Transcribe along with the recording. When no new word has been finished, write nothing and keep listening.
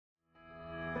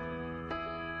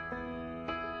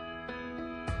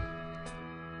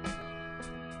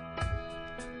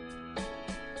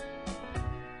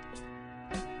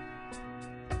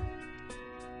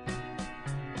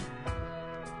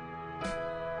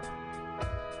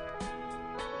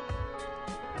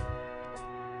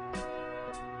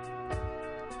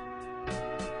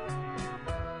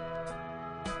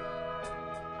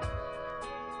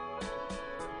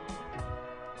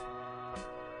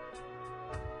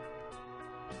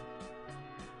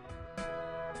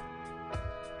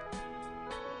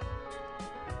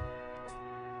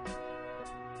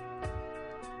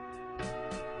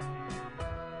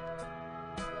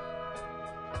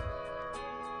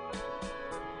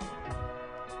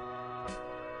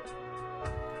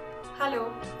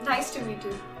Hello, nice to meet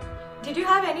you. Did you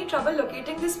have any trouble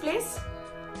locating this place?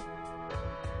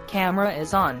 Camera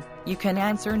is on. You can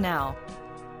answer now.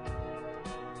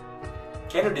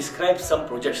 Can you describe some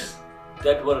projects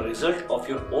that were a result of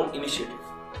your own initiative?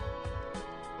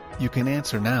 You can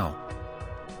answer now.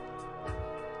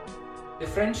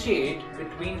 Differentiate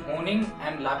between honing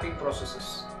and lapping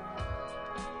processes.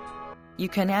 You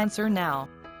can answer now.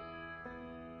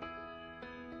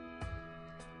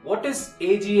 What is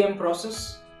AGM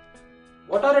process?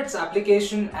 What are its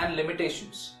application and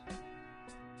limitations?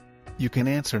 You can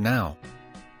answer now.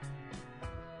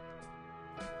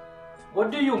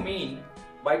 What do you mean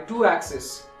by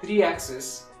 2-axis,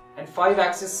 3-axis and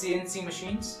 5-axis CNC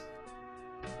machines?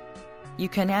 You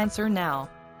can answer now.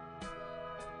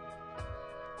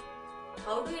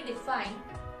 How do you define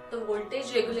the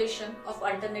voltage regulation of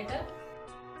alternator?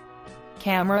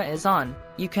 Camera is on.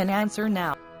 You can answer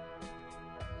now.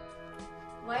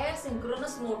 Why are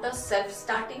synchronous motors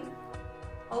self-starting?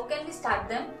 How can we start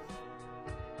them?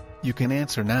 You can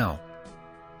answer now.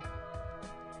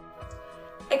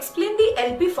 Explain the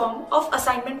LP form of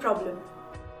assignment problem.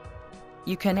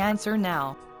 You can answer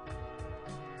now.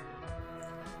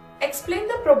 Explain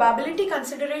the probability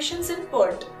considerations in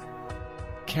PERT.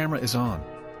 Camera is on.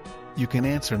 You can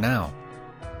answer now.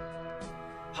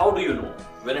 How do you know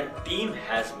when a team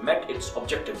has met its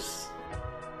objectives?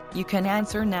 You can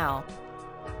answer now.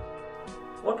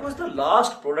 What was the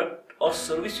last product or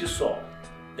service you saw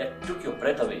that took your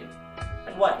breath away,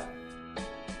 and why?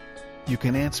 You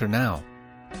can answer now.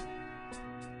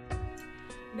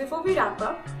 Before we wrap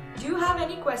up, do you have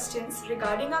any questions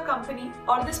regarding our company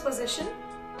or this position?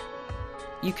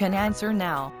 You can answer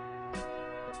now.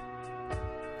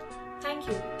 Thank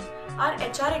you. Our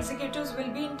HR executives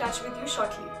will be in touch with you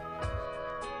shortly.